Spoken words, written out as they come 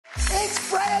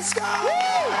Freya Skye!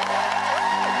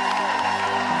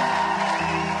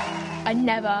 I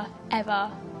never,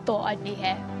 ever thought I'd be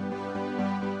here.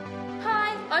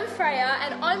 Hi, I'm Freya,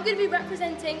 and I'm going to be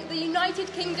representing the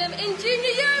United Kingdom in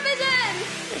Junior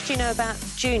Eurovision! What do you know about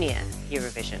Junior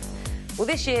Eurovision? Well,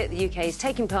 this year, the UK is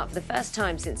taking part for the first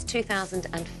time since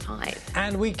 2005.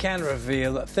 And we can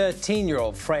reveal that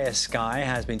 13-year-old Freya Skye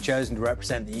has been chosen to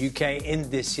represent the UK in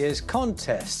this year's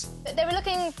contest. They were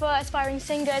looking for aspiring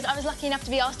singers. I was lucky enough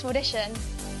to be asked to audition.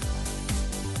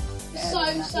 So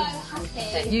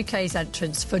happy. UK's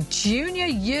entrance for Junior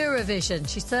Eurovision.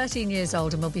 She's 13 years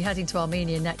old and will be heading to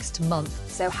Armenia next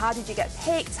month. So how did you get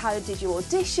picked? How did you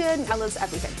audition? Tell us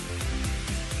everything.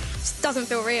 It doesn't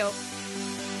feel real.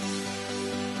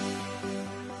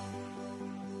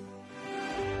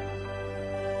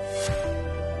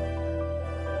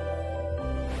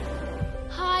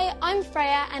 Hi, I'm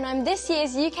Freya and I'm this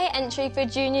year's UK entry for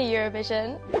Junior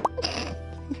Eurovision.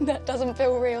 That doesn't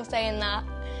feel real saying that.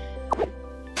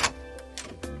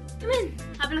 Come in,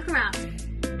 have a look around.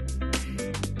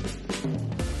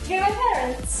 Here are my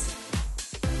parents.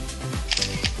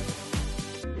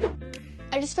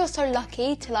 I just feel so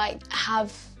lucky to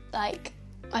have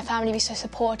my family be so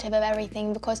supportive of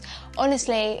everything, because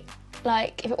honestly,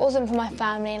 if it wasn't for my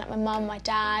family, my mum, my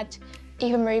dad,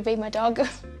 even Ruby, my dog,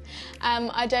 I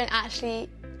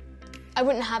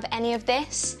wouldn't have any of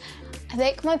this. I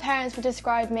think my parents would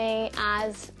describe me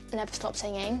as never stop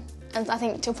singing, and I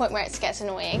think to a point where it gets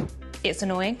annoying. It's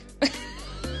annoying. Tell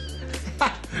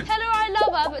her I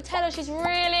love her, but tell her she's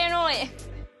really annoying.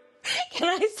 Can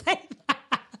I say that?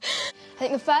 I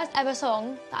think the first ever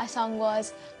song that I sung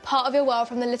was Part of Your World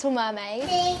from The Little Mermaid.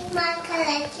 Think my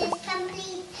collection's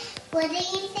complete. What do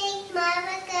you think,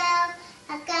 mother girl?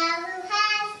 A girl who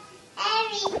has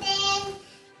everything.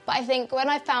 But I think when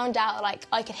I found out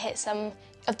I could hit some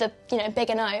of the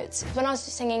bigger notes, when I was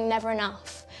singing Never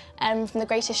Enough from The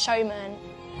Greatest Showman.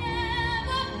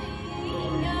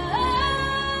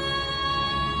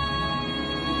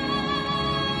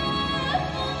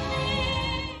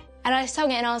 And I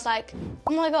sung it and I was like,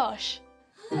 oh my gosh.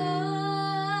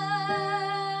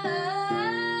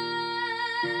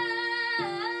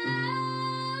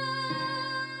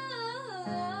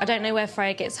 I don't know where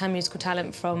Freya gets her musical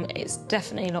talent from. It's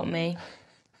definitely not me.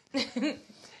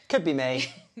 Could be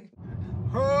me.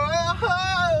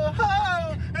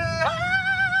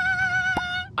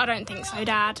 I don't think so,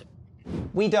 Dad.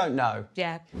 We don't know.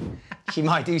 Yeah. She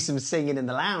might do some singing in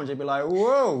the lounge and be like,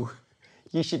 whoa,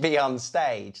 you should be on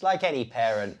stage, like any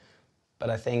parent.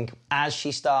 But I think as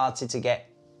she started to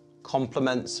get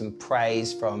compliments and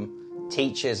praise from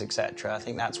teachers, etc., I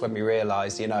think that's when we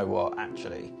realised, you know what,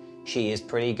 actually, she is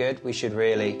pretty good. We should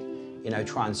really,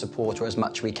 try and support her as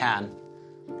much as we can.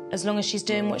 As long as she's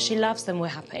doing what she loves, then we're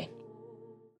happy.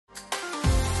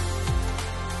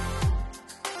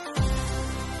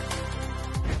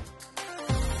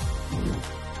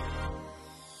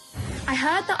 I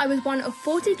heard that I was one of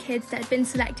 40 kids that had been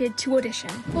selected to audition.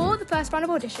 For the first round of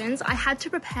auditions, I had to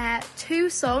prepare 2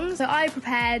 songs. So I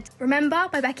prepared Remember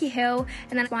by Becky Hill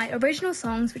and then my original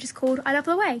songs, which is called I Love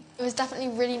the Way. It was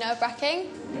definitely really nerve-wracking.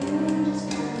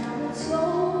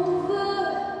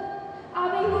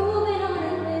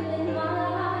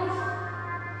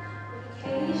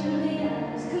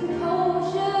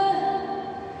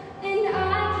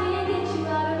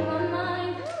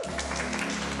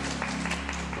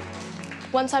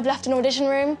 Once I've left an audition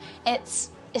room,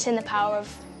 it's in the power of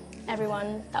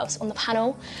everyone that was on the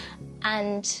panel,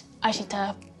 and I just need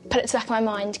to put it to the back of my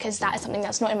mind, because that is something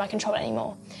that's not in my control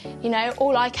anymore.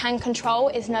 All I can control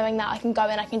is knowing that I can go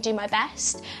and I can do my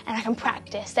best and I can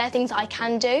practice. There are things I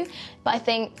can do, but I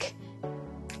think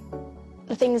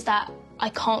the things that I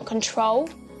can't control,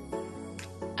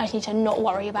 I just need to not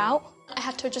worry about. I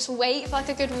had to just wait for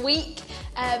a good week,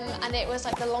 and it was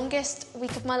the longest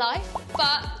week of my life,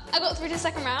 but I got through to the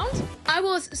second round. I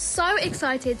was so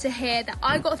excited to hear that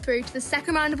I got through to the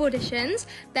second round of auditions.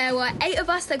 There were 8 of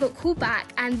us that got called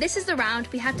back, and this is the round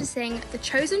we had to sing the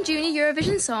chosen Junior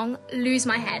Eurovision song, Lose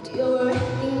My Head.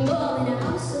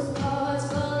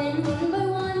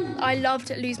 I loved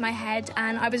Lose My Head,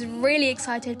 and I was really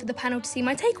excited for the panel to see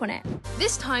my take on it.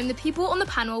 This time, the people on the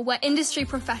panel were industry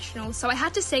professionals, so I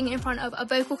had to sing in front of a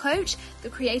vocal coach, the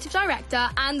creative director,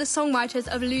 and the songwriters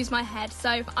of Lose My Head,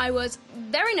 so I was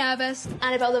very nervous.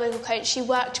 Annabelle, the vocal coach, she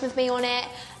worked with me on it.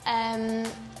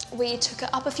 We took it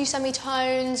up a few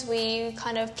semitones, we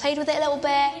kind of played with it a little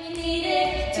bit. Need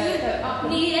it, to the up,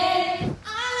 need it.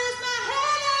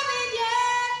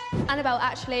 Annabelle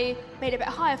actually made it a bit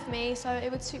higher for me, so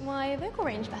it would suit my vocal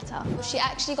range better. She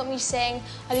actually got me to sing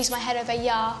I lose my head over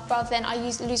ya, rather than I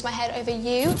lose my head over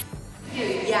you.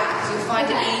 Yeah, so you find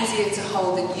it easier to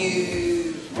hold than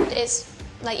you... It's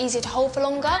like easier to hold for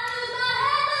longer.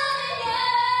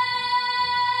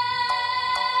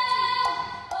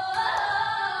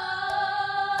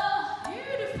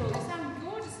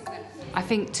 I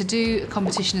think to do a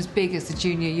competition as big as the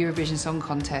Junior Eurovision Song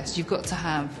Contest, you've got to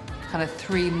have kind of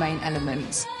 3 main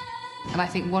elements. And I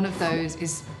think one of those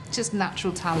is just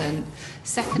natural talent.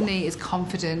 Secondly is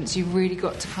confidence. You've really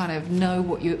got to kind of know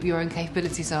what your own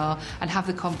capabilities are and have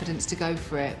the confidence to go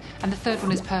for it. And the third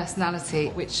one is personality,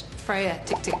 which Freya,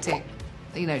 tick, tick, tick.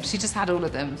 You know, she just had all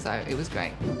of them, so it was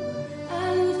great.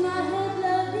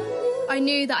 I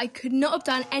knew that I could not have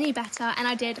done any better, and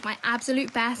I did my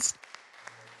absolute best.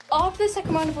 After the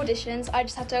second round of auditions, I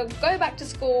just had to go back to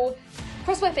school,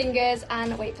 cross my fingers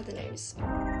and wait for the news.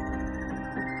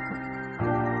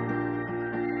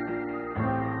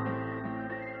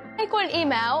 I got an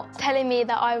email telling me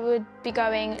that I would be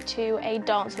going to a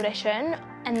dance audition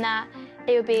and that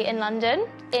it would be in London,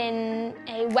 in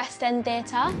a West End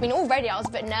theatre. I mean, already I was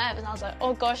a bit nervous. I was like,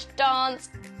 oh gosh, dance.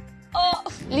 Oh.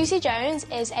 Lucy Jones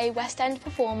is a West End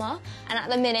performer, and at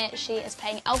the minute she is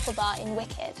playing Elphaba in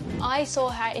Wicked. I saw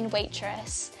her in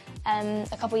Waitress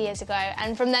a couple of years ago,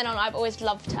 and from then on I've always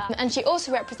loved her. And she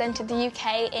also represented the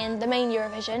UK in the main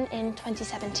Eurovision in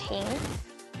 2017.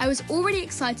 I was already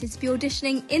excited to be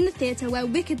auditioning in the theatre where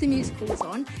Wicked the musical was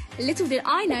on. Little did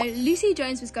I know Lucy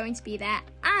Jones was going to be there,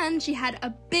 and she had a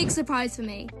big surprise for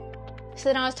me. So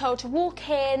then I was told to walk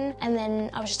in, and then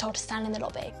I was just told to stand in the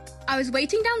lobby. I was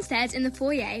waiting downstairs in the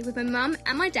foyer with my mum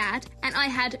and my dad, and I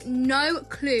had no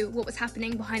clue what was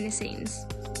happening behind the scenes.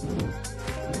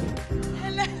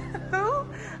 Hello.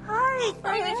 Hi.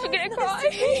 I'm literally gonna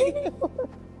cry.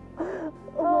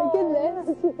 Oh my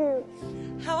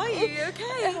goodness. How are you? You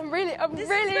okay? I'm really good.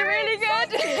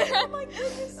 Oh my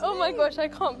goodness. Oh my gosh, I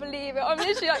can't believe it. I'm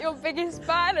literally like your biggest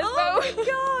fan as well. Oh my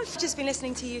gosh. I've just been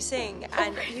listening to you sing,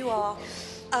 and you are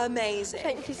amazing.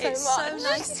 Thank you so much. It's so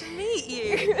nice to meet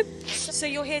you. So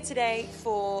you're here today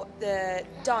for the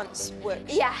dance workshop.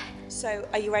 Yeah. So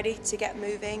are you ready to get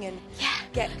moving and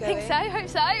get going? I think so, hope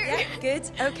so. Yeah, good.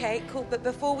 Okay, cool. But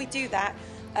before we do that,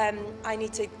 I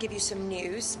need to give you some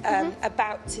news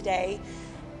about today.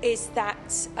 Is that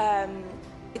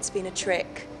it's been a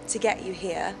trick to get you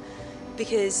here,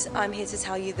 because I'm here to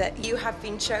tell you that you have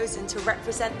been chosen to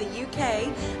represent the UK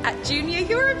at Junior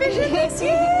Eurovision this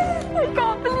year. I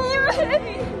can't believe it.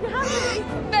 Happy?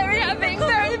 Very happy,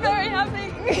 very happy.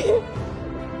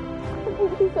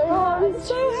 Thank you so much. I'm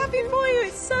so happy for you.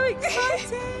 It's so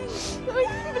exciting. I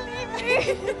can't believe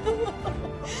it.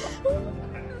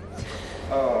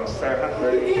 Oh, so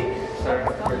happy. So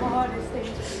happy.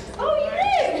 Oh, you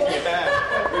did?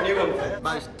 Yeah, we knew one.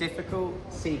 Most difficult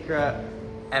secret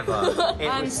ever.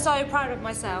 I'm so proud of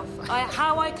myself.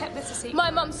 How I kept this a secret. My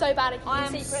mum's so bad at keeping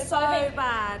I'm secrets. so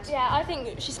bad. Yeah, I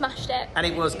think she smashed it. And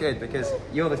it was good because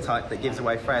you're the type that gives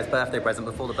away Freya's birthday present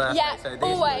before the birthday. Yeah, so this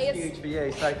always. was huge for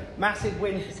you. So massive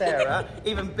win for Sarah,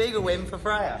 even bigger win for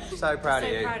Freya. So proud of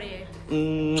you. So proud of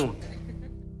you.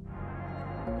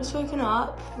 I've just woken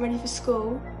up, ready for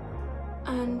school,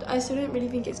 and I still don't really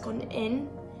think it's gone in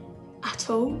at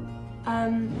all.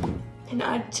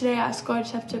 Today at school I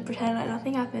just have to pretend like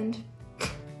nothing happened.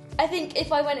 I think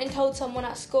if I went and told someone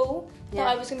at school that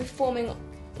I was going to be performing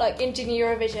like in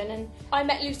Junior Eurovision, and I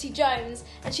met Lucy Jones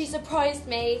and she surprised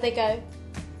me, they go,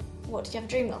 "What, did you have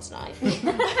a dream last night?"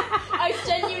 I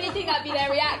genuinely think that'd be their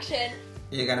reaction.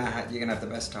 You're gonna have the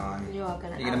best time. You are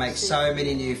gonna. You're gonna make so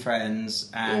many new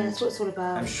friends, and yeah, that's what it's all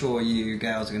about. I'm sure you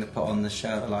girls are gonna put on the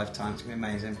show of a lifetime. It's gonna be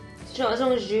amazing. Do you know, as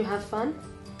long as you have fun.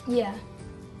 Yeah.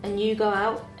 And you go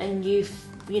out and you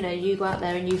go out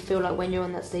there and you feel like when you're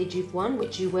on that stage you've won,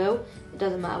 which you will. It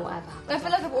doesn't matter whatever happens. I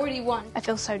feel like I've already won. I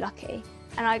feel so lucky,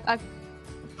 and I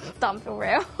don't feel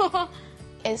real.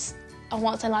 It's a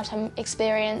once-in-a-lifetime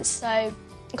experience, so I'm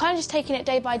kind of just taking it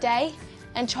day by day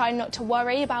and trying not to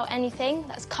worry about anything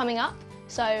that's coming up,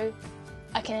 so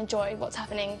I can enjoy what's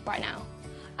happening right now.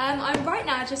 I'm right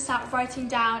now just sat writing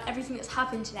down everything that's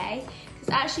happened today. It's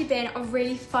actually been a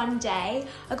really fun day.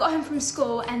 I got home from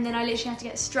school and then I literally had to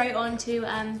get straight on to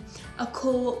a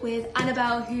call with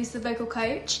Annabelle, who's the vocal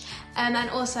coach, and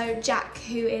also Jack,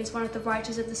 who is one of the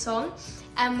writers of the song.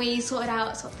 And we sorted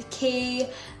out sort of the key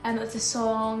of the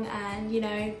song,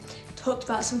 and talked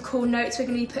about some cool notes we're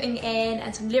going to be putting in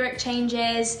and some lyric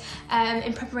changes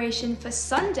in preparation for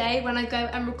Sunday when I go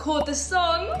and record the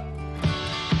song.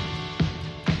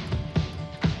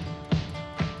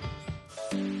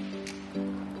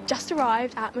 just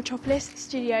arrived at Metropolis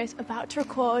Studios, about to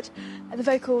record the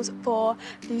vocals for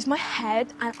Lose My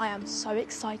Head, and I am so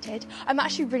excited. I'm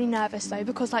actually really nervous though,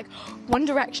 because like One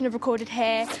Direction have recorded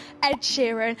here, Ed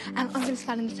Sheeran, and I'm going to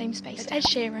stand in the same space. Ed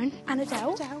Sheeran and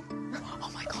Adele.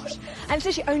 Oh my gosh. And it's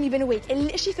literally only been a week. It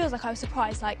literally feels like I was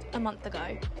surprised like a month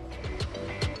ago.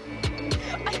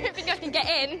 I don't think I can get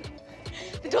in.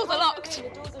 The doors are locked.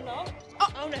 The doors are locked.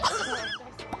 Oh no.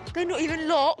 They're not even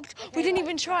locked. We didn't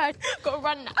even try. Got to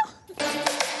run now.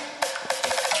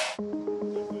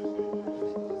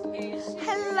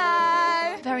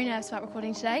 Hello. Very nervous about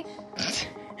recording today.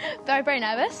 Very, very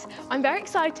nervous. I'm very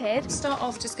excited. Start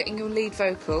off just getting your lead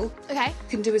vocal. Okay. You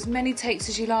can do as many takes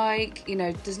as you like. You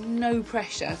know, there's no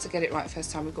pressure to get it right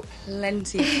first time. We've got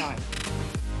plenty of time.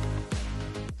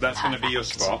 That's going to be your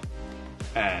spot.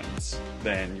 And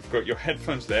then you've got your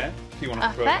headphones there. If you want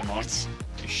to throw them on,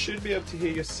 you should be able to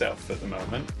hear yourself at the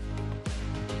moment.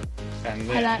 And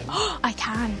then... Hello. Oh, I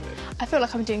can. I feel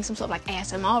like I'm doing some sort of like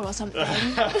ASMR or something.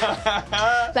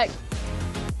 Like,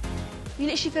 you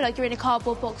literally feel like you're in a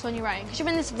cardboard box on your own, because you're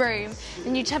in this room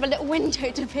and you just have a little window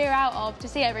to peer out of to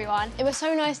see everyone. It was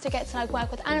so nice to get to like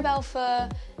work with Annabelle for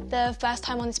the first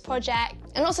time on this project.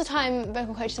 And lots of time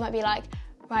vocal coaches might be like,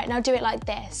 right, now do it like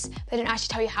this. They don't actually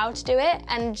tell you how to do it,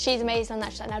 and she's amazing on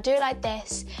that. She's like, now do it like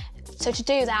this. So to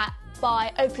do that,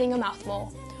 by opening your mouth more,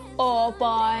 or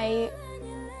by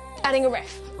adding a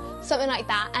riff, something like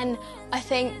that. And I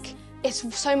think it's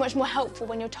so much more helpful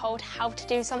when you're told how to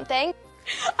do something.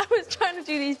 I was trying to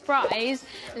do these fries,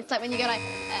 and it's like when you go like...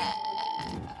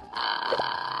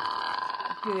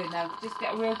 Good, now just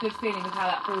get a real good feeling of how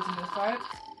that feels in your throat.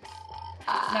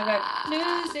 Now go,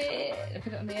 lose it, and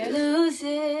put it on the end. Lose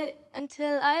it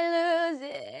until I lose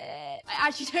it. I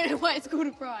actually don't know why it's called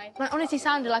a fry. I honestly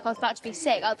sounded like I was about to be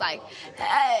sick. I was like,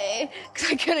 hey,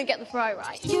 because I couldn't get the fry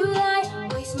right. You lie,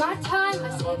 waste my time, I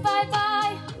say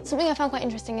bye-bye. Something I found quite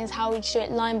interesting is how we do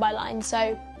it line by line.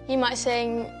 So you might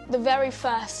sing the very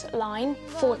first line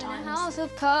 4 times. House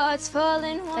of cards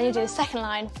falling. Then you do the second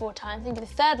line 4 times. Then you do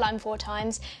the third line 4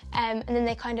 times. And then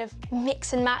they kind of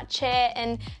mix and match it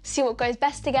and see what goes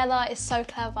best together. It's so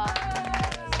clever.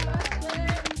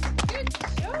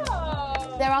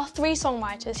 There are 3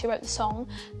 songwriters who wrote the song,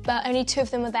 but only 2 of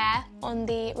them were there on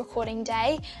the recording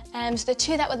day. So the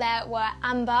 2 that were there were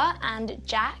Amber and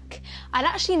Jack. I'd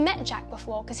actually met Jack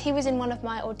before because he was in one of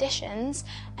my auditions,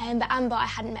 but Amber I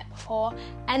hadn't met before.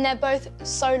 And they're both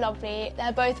so lovely.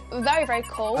 They're both very, very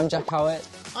cool. I'm Jack Howitt.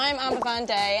 I'm Amber Van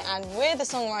Day, and we're the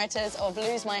songwriters of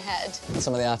Lose My Head.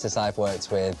 Some of the artists I've worked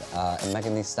with are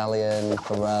Megan Thee Stallion,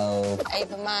 Pharrell,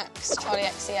 Ava Max, Charlie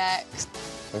XCX.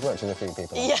 We've worked with a few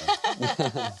people. Yeah.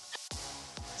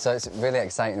 So it's really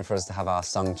exciting for us to have our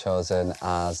song chosen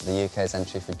as the UK's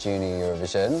entry for Junior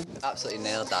Eurovision. Absolutely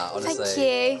nailed that, honestly. Thank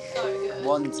you. So good.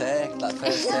 One take, that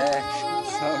first take.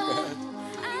 So good.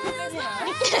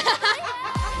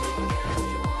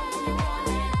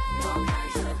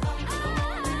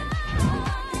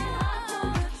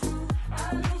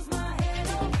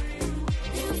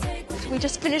 We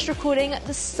just finished recording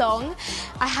the song.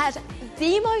 I had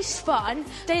the most fun.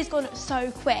 Day's gone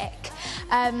so quick.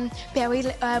 But yeah, we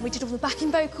did all the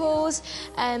backing vocals,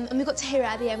 and we got to hear it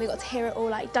at the end. We got to hear it all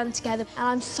like done together, and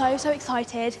I'm so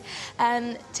excited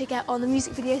to get on the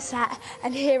music video set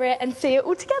and hear it and see it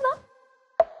all together.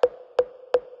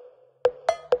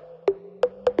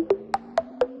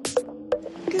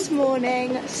 Good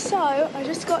morning. So I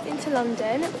just got into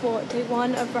London for day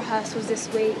 1 of rehearsals this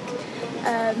week.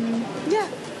 Yeah,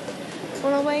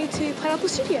 on our way to Pineapple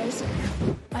Studios.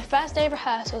 My first day of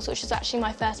rehearsals, which was actually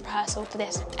my first rehearsal for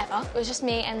this ever, it was just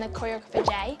me and the choreographer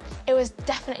Jay. It was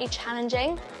definitely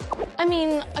challenging. I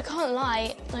mean, I can't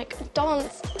lie, like,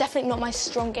 dance, definitely not my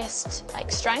strongest,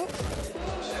 like, strength.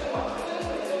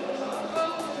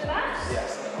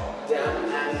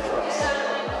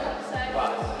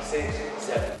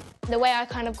 The way I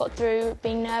kind of got through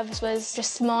being nervous was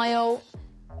just smile,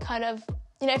 kind of,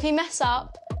 you know, if you mess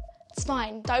up, it's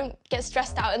fine. Don't get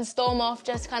stressed out and storm off,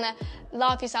 just kind of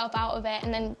laugh yourself out of it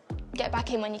and then get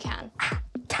back in when you can.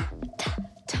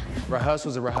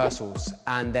 Rehearsals are rehearsals,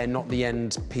 and they're not the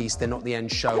end piece, they're not the end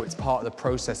show. It's part of the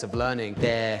process of learning.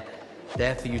 They're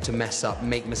there for you to mess up,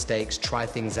 make mistakes, try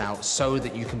things out, so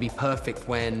that you can be perfect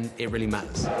when it really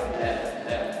matters.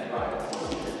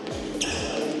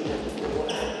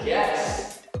 Yes.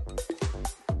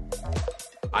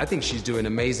 I think she's doing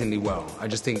amazingly well. I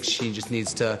just think she just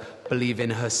needs to believe in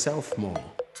herself more.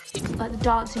 Like, the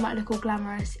dancing might look all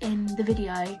glamorous in the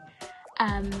video,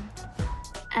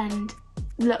 and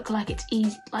look like it's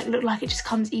easy, like look like it just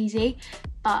comes easy,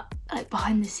 but like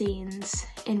behind the scenes,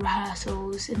 in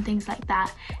rehearsals and things like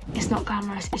that, it's not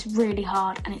glamorous, it's really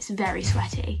hard and it's very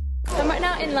sweaty. I'm right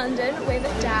now in London with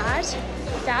Dad.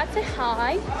 Dad, say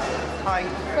hi.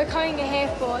 Hi. We're coming here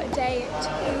for day 2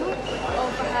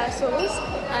 of rehearsals,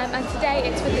 and today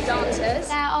it's with the dancers.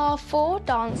 There are 4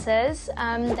 dancers.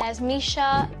 There's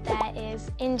Misha, there is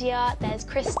India, there's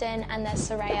Kristen, and there's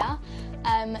Saraya.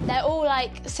 They're all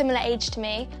like similar age to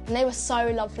me, and they were so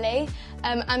lovely.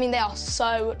 I mean, they are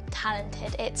so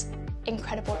talented. It's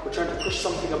incredible. We're trying to push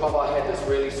something above our head that's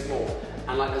really small,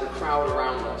 and like there's a crowd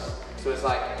around us. So it's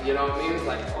like, you know what I mean? It's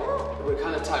like, oh, we're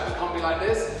kind of tight. We can't be like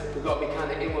this. We've got to be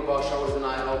kind of in with our shoulders and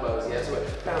our elbows, yeah? So we're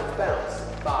bounce, bounce,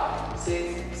 5,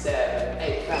 6, 7,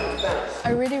 8, bounce, bounce.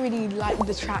 I really like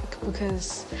the track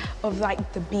because of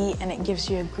like the beat, and it gives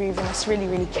you a groove, and it's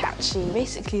really catchy.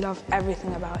 Basically love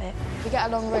everything about it. We get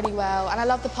along really well, and I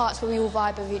love the parts where we all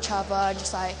vibe with each other and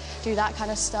just like do that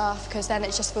kind of stuff, because then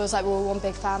it just feels like we're all one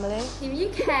big family. Team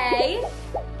UK.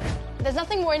 There's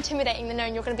nothing more intimidating than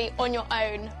knowing you're going to be on your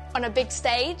own on a big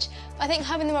stage. But I think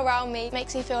having them around me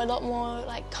makes me feel a lot more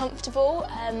like comfortable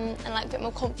and like a bit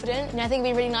more confident. You know, I think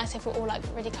it'd be really nice if we're all like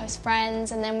really close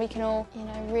friends, and then we can all, you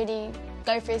know, really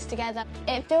go through this together.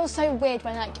 It feels so weird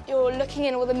when like you're looking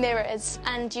in all the mirrors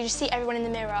and you just see everyone in the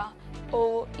mirror,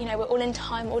 or you know, we're all in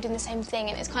time, all doing the same thing,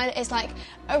 and it's like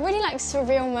a really like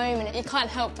surreal moment. You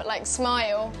can't help but like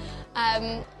smile.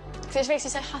 So it makes me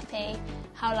so happy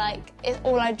how like it's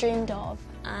all I dreamed of,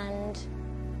 and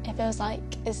it feels like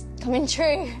it's coming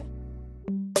true.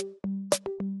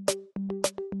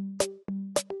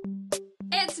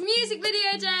 It's music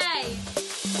video day!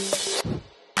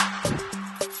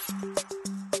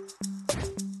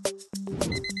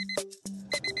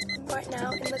 Right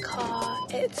now in the car,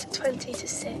 it's 20 to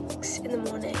 6 in the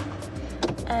morning.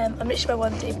 I'm literally my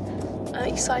onesie. I'm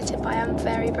excited, but I am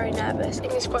very nervous.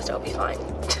 Fingers crossed it'll be fine.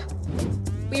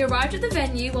 We arrived at the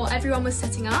venue while everyone was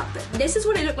setting up. This is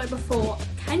what it looked like before.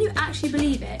 Can you actually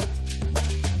believe it?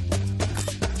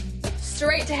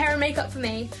 Straight to hair and makeup for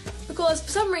me, because for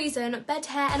some reason, bed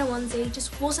hair and a onesie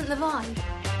just wasn't the vibe.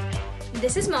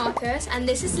 This is Marcus and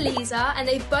this is Lisa, and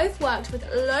they've both worked with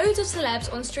loads of celebs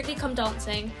on Strictly Come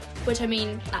Dancing, which I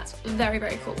mean, that's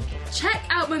very cool. Check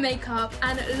out my makeup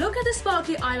and look at the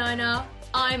sparkly eyeliner.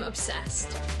 I'm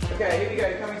obsessed. Okay, here we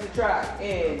go, coming to track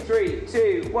in 3,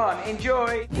 2, 1,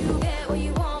 enjoy! You get what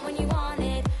you want when you want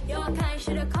it. Your kind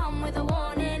should have come with a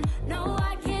warning. No,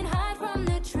 I can't hide from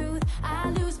the truth. I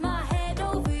lose my head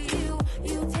over you.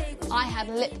 You take. I had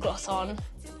lip gloss on,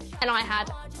 and I had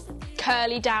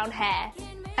curly down hair,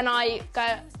 and I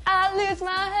go, I lose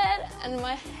my head, and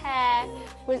my hair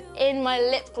was in my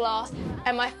lip gloss,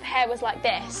 and my hair was like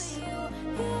this.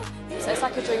 So it's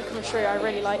like a dream come true. I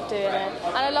really like doing it,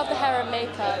 and I love the hair and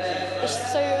makeup. It's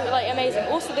so like amazing.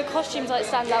 Also the costumes like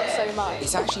stand out so much.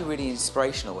 It's actually really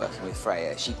inspirational working with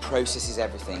Freya. She processes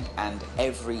everything, and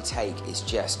every take is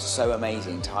just so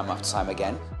amazing time after time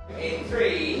again. In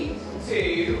 3,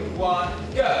 2,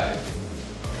 1, go!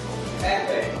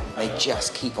 Epic. They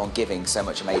just keep on giving so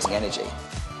much amazing energy.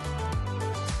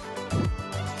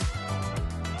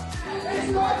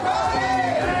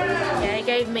 Yeah, it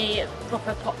gave me a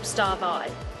proper pop star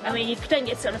vibe. I mean, you don't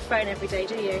get to sit on a throne every day,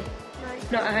 do you?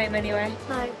 No. Not at home anyway.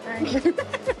 No.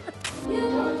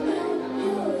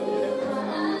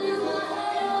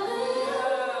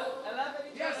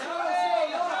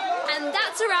 And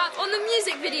that's a wrap on the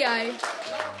music video.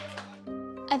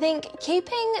 I think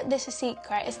keeping this a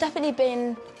secret, it's definitely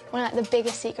been one of like, the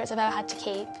biggest secrets I've ever had to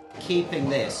keep. Keeping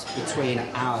this between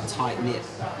our tight-knit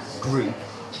group,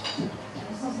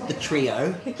 the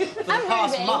trio, for the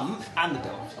past month, and the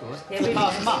dog, of course, for the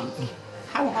past month,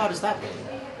 how hard has that been?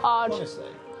 Hard.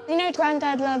 Honestly. You know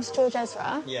Grandad loves George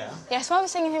Ezra? Yeah. Yeah, so I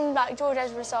was singing him like George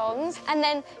Ezra songs, and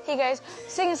then he goes,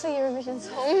 sing us a Eurovision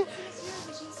song.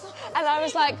 And I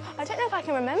was like, I don't know if I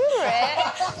can remember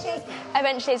it.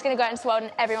 Eventually it's going to go out into the world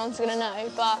and everyone's going to know,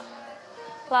 but,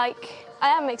 like, I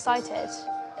am excited.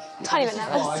 Tiny bit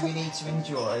nervous. Why we need to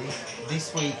enjoy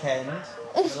this weekend,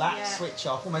 relax, switch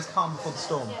off, almost calm before the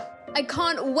storm. I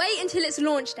can't wait until it's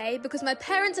launch day because my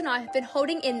parents and I have been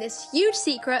holding in this huge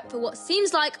secret for what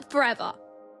seems like forever.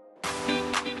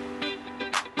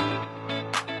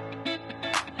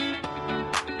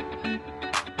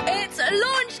 It's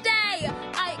launch day!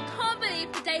 I can't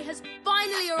believe the day has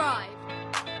finally arrived.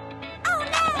 Oh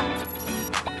no!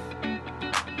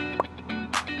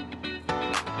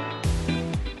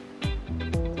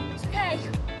 It's okay.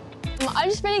 I'm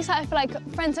just really excited for like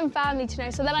friends and family to know,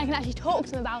 so then I can actually talk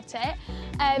to them about it.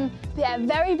 Yeah,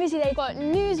 very busy. They've got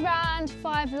News Round,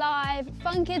 5 Live,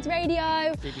 Fun Kids Radio,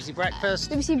 BBC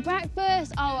Breakfast. BBC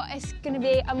Breakfast. Oh, it's going to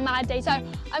be a mad day. So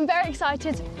I'm very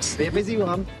excited. Be a busy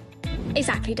one.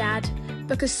 Exactly, Dad.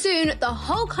 Because soon the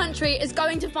whole country is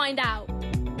going to find out.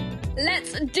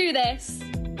 Let's do this.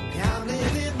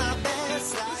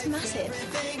 It's massive.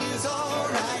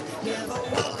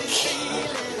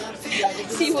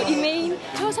 See what you mean?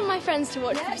 I told some of my friends to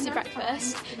watch BBC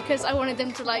Breakfast because I wanted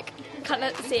them to like kind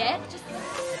of see it.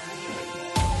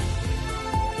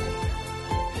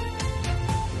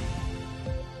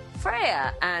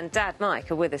 Freya and Dad Mike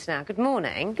are with us now. Good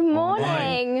morning. Good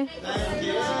morning. Thank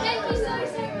you so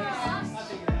much.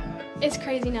 It's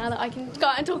crazy now that I can go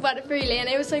out and talk about it freely, and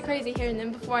it was so crazy hearing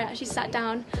them before I actually sat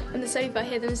down on the sofa,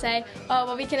 hear them say, oh,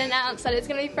 well, we can announce that it's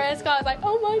going to be Freya Skye. I was like,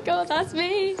 oh my God, that's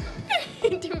me.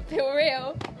 It didn't feel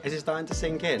real. Is it starting to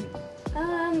sink in?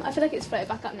 I feel like it's floated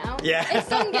back up now. Yeah. It's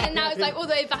sunk in and now it's like all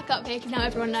the way back up here because now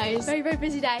everyone knows. Very, very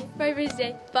busy day. Very busy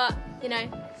day. But, you know,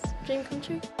 it's a dream come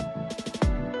true.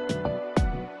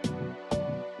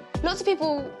 Lots of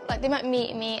people, like, they might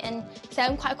meet me and say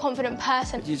I'm quite a confident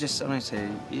person. You just, honestly,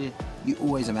 you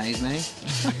always amaze me.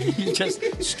 You just,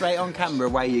 straight on camera,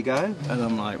 away you go. And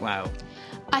I'm like, wow.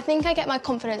 I think I get my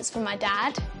confidence from my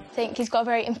dad. I think he's got a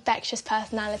very infectious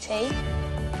personality.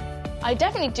 I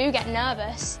definitely do get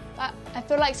nervous, but I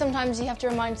feel like sometimes you have to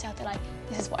remind yourself that, like,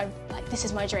 this is what this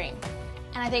is my dream.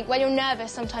 And I think when you're nervous,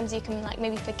 sometimes you can, like,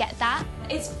 maybe forget that.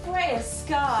 It's Freya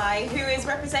Skye, who is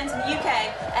representing the UK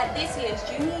at this year's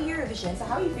Junior Eurovision. So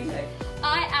how are you feeling?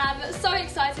 I am so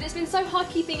excited. It's been so hard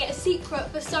keeping it a secret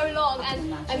for so long,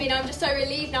 and I mean, I'm just so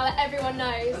relieved now that everyone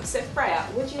knows. So Freya,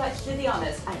 would you like to do the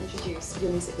honours and introduce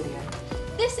your music video?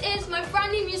 This is my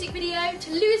brand new music video,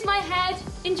 To Lose My Head.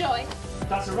 Enjoy.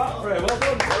 That's a wrap, Freya. Well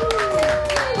done.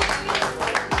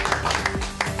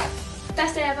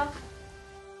 Best day ever.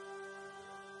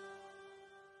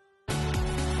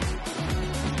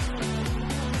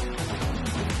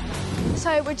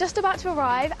 So we're just about to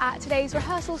arrive at today's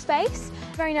rehearsal space.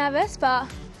 Very nervous, but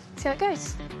see how it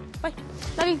goes. Bye.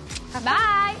 Love you.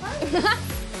 Bye.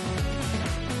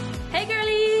 Hey,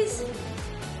 girlies.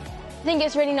 I think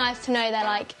it's really nice to know that,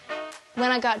 like, when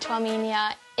I go out to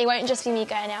Armenia, it won't just be me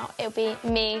going out, it'll be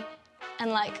me and,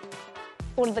 like,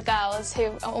 all of the girls who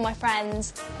are all my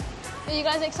friends. Are you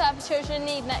guys excited for Children in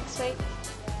Need next week?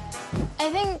 I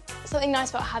think something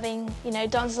nice about having, you know,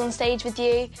 dancers on stage with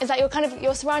you is that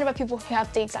you're surrounded by people who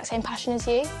have the exact same passion as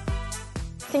you.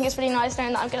 I think it's really nice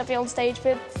knowing that I'm going to be on stage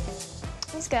with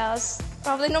these girls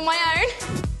rather than on my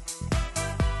own.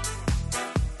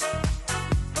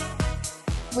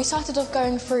 We started off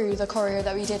going through the choreo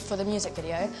that we did for the music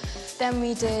video. Then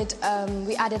we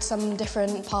added some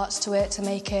different parts to it to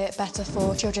make it better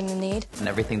for children in need. And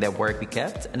everything that worked we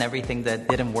kept, and everything that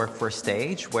didn't work for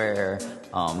stage, where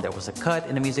there was a cut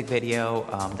in the music video,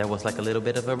 there was like a little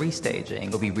bit of a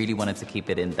restaging. But we really wanted to keep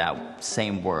it in that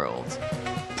same world.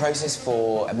 The process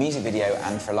for a music video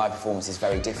and for a live performance is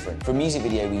very different. For a music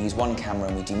video, we use one camera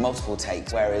and we do multiple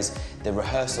takes, whereas the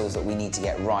rehearsals that we need to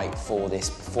get right for this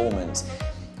performance,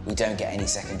 we don't get any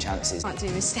second chances. Can't do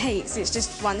mistakes, it's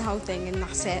just one whole thing and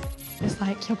that's it. It's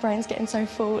like your brain's getting so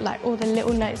full, like all the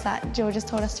little notes that Jill just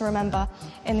told us to remember,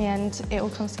 in the end it all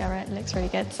comes together, it looks really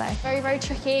good, so. Very, very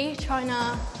tricky, trying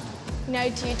to, you know,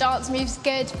 do dance moves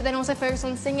good, but then also focus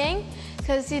on singing,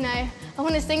 because, you know, I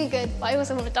want to sing good, but I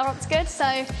also want to dance good, so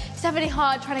it's definitely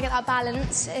hard trying to get that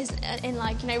balance in,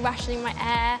 like, you know, rationing my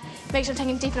air, make sure I'm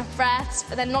taking deep enough breaths,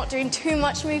 but then not doing too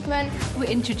much movement. We're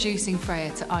introducing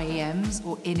Freya to IEMs,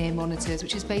 or in-ear monitors,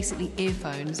 which is basically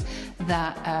earphones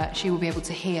that she will be able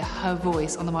to hear her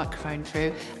voice on the microphone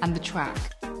through, and the track.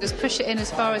 Just push it in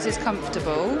as far as is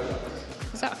comfortable.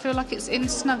 Does that feel like it's in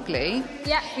snugly?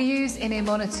 Yeah. We use in-ear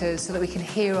monitors so that we can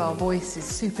hear our voices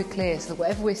super clear, so that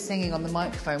whatever we're singing on the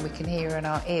microphone we can hear in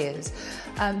our ears.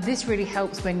 This really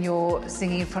helps when you're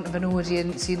singing in front of an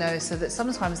audience, you know, so that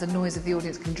sometimes the noise of the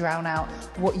audience can drown out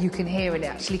what you can hear, and it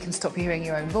actually can stop you hearing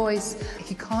your own voice.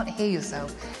 If you can't hear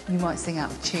yourself, you might sing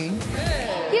out of tune.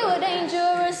 You were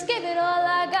dangerous, give it all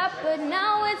I got, but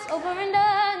now it's over and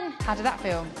done. How did that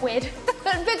feel? Weird.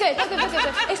 but good.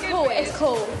 It's cool, it's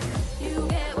cool.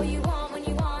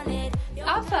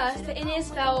 At first, the in-ears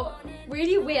felt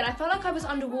really weird. I felt like I was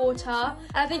underwater, and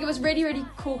I think it was really, really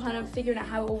cool kind of figuring out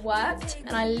how it all worked,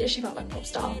 and I literally felt like a pop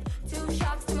star. Like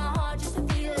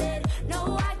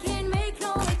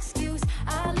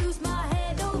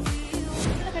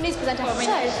a news presenter. So,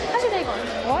 how's your day gone?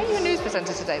 Why are you a news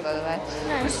presenter today, by the way?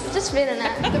 No, just feeling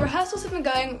it. The rehearsals have been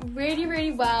going really,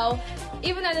 really well.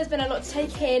 Even though there's been a lot to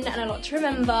take in and a lot to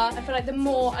remember, I feel like the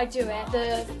more I do it,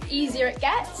 the easier it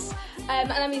gets.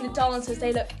 And I mean, the dancers,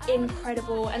 they look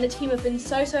incredible, and the team have been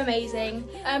so amazing.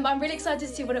 I'm really excited to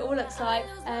see what it all looks like.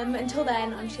 Until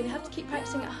then, I'm just going to have to keep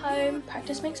practicing at home.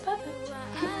 Practice makes perfect.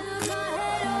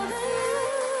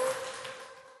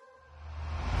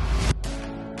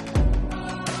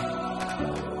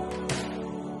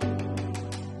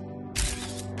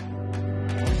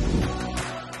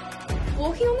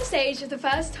 Walking on the stage for the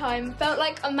first time felt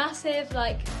like a massive,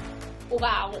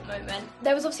 wow moment.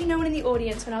 There was obviously no one in the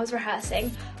audience when I was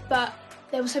rehearsing, but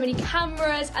there were so many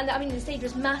cameras, and I mean, the stage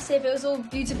was massive, it was all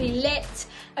beautifully lit.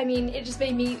 I mean, it just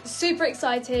made me super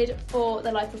excited for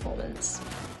the live performance.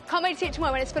 Can't wait to see it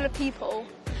tomorrow when it's full of people.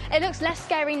 It looks less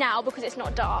scary now because it's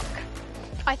not dark.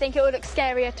 I think it will look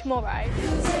scarier tomorrow.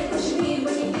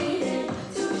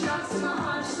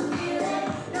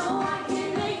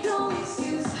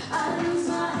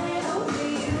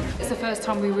 It's the first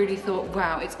time we really thought,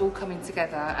 wow, it's all coming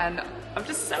together, and I'm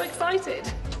just so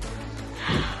excited.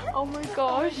 Oh my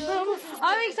gosh.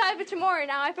 I'm excited for tomorrow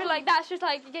now. I feel like that's just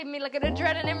giving me an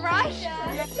adrenaline rush.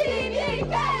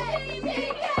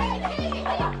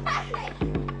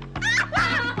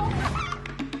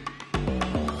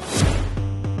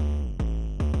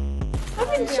 I've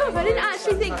been shocked. I didn't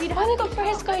actually think we'd have got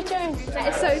Freya Skye Jones.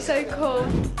 That is so cool.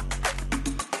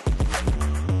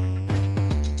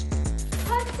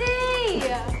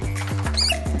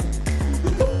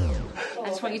 I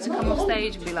just want you to come off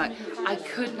stage and be like, I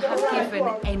couldn't have given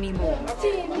any more.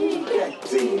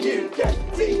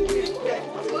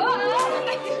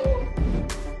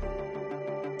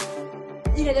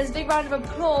 You know, there's a big round of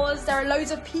applause, there are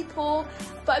loads of people,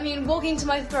 but I mean, walking to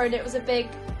my throne, it was a big,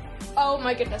 oh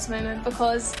my goodness moment,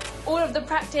 because all of the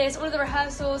practice, all of the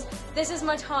rehearsals, this is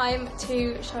my time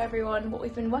to show everyone what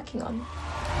we've been working on.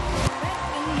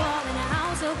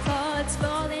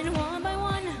 Falling one by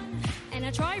one, and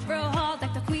I tried real hard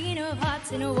like the Queen of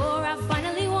Hearts in a war I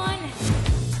finally won.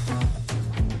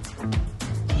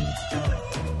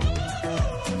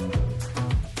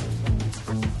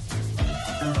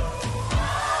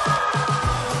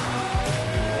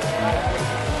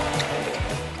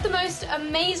 The most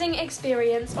amazing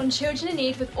experience on Children in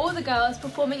Need with all the girls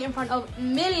performing in front of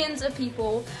millions of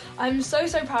people. I'm so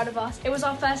proud of us. It was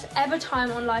our first ever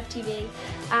time on live TV,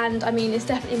 and I mean, it's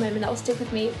definitely a moment that will stick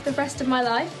with me for the rest of my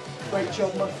life. Great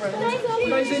job, my friend.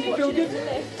 Amazing, you feel good?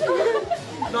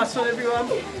 Nice one, everyone.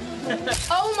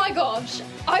 Oh my gosh,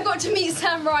 I got to meet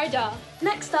Sam Ryder.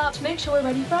 Next up, to make sure we're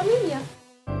ready for Armenia.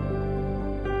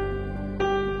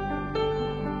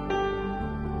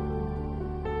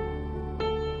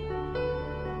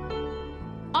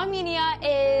 Armenia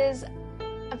is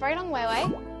a very long way away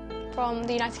from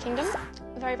the United Kingdom,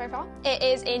 very far. It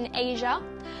is in Asia,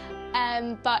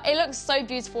 but it looks so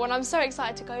beautiful and I'm so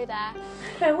excited to go there.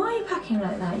 No, why are you packing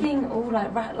like that? You're being all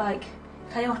like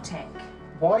chaotic.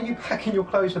 Why are you packing your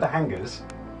clothes with the hangers?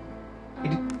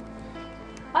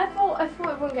 I thought it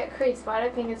wouldn't get creased, but I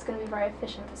don't think it's going to be very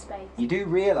efficient for space. You do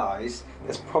realise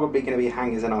there's probably going to be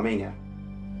hangers in Armenia.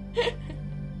 I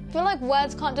feel like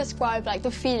words can't describe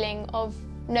the feeling of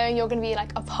knowing you're going to be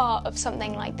a part of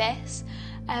something like this.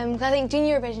 Because I think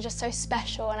Junior Eurovision is just so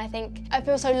special, and I think I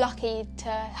feel so lucky to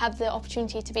have the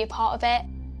opportunity to be a part of it.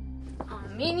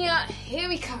 Armenia, here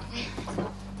we come.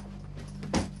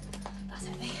 That's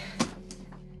heavy.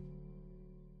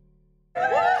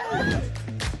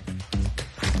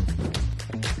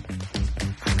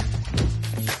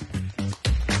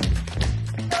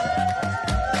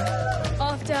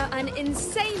 After an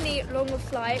insanely long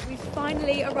flight, we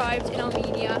finally arrived in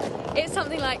Armenia. It's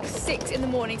something like 6 in the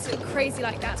morning, so it's crazy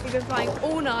like that. So we've been flying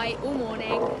all night, all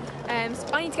morning. So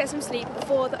I need to get some sleep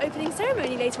before the opening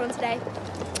ceremony later on today.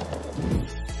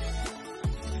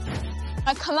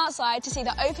 I've come outside to see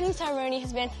the opening ceremony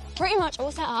has been pretty much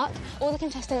all set up. All the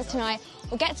contestants tonight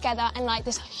will get together and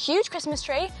this huge Christmas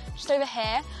tree just over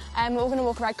here. We're all going to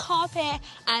walk a red carpet,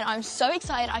 and I'm so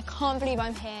excited. I can't believe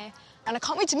I'm here, and I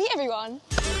can't wait to meet everyone.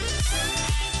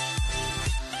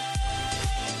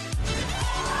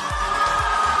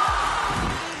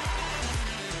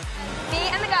 Me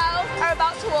and the girls are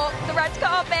about to walk the red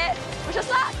carpet. Wish us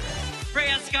luck.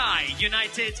 Freya Skye,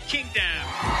 United Kingdom.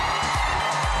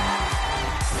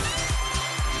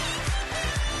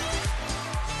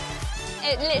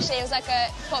 It literally was like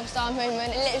a pop star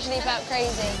moment. It literally felt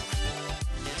crazy.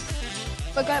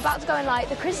 We're about to go and light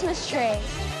the Christmas tree.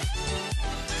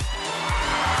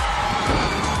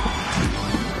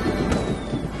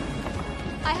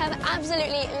 I have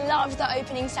absolutely loved the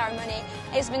opening ceremony.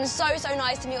 It's been so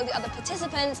nice to meet all the other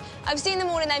participants. I've seen them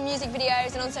all in their music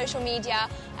videos and on social media,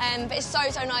 but it's so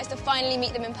nice to finally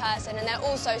meet them in person, and they're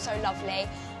all so lovely.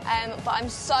 But I'm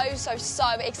so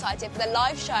excited for the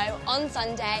live show on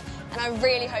Sunday, and I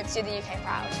really hope to do the UK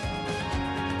proud.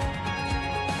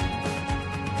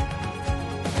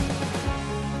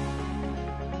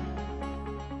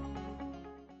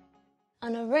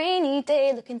 On a rainy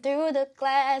day, looking through the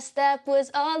glass, that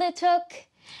was all it took.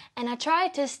 And I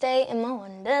tried to stay in my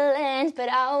wonderland, but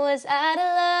I was out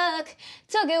of luck.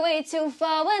 Took it way too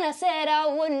far when I said I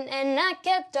wouldn't, and I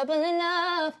kept doubling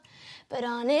up. But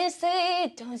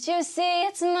honestly, don't you see,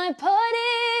 it's my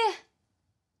party.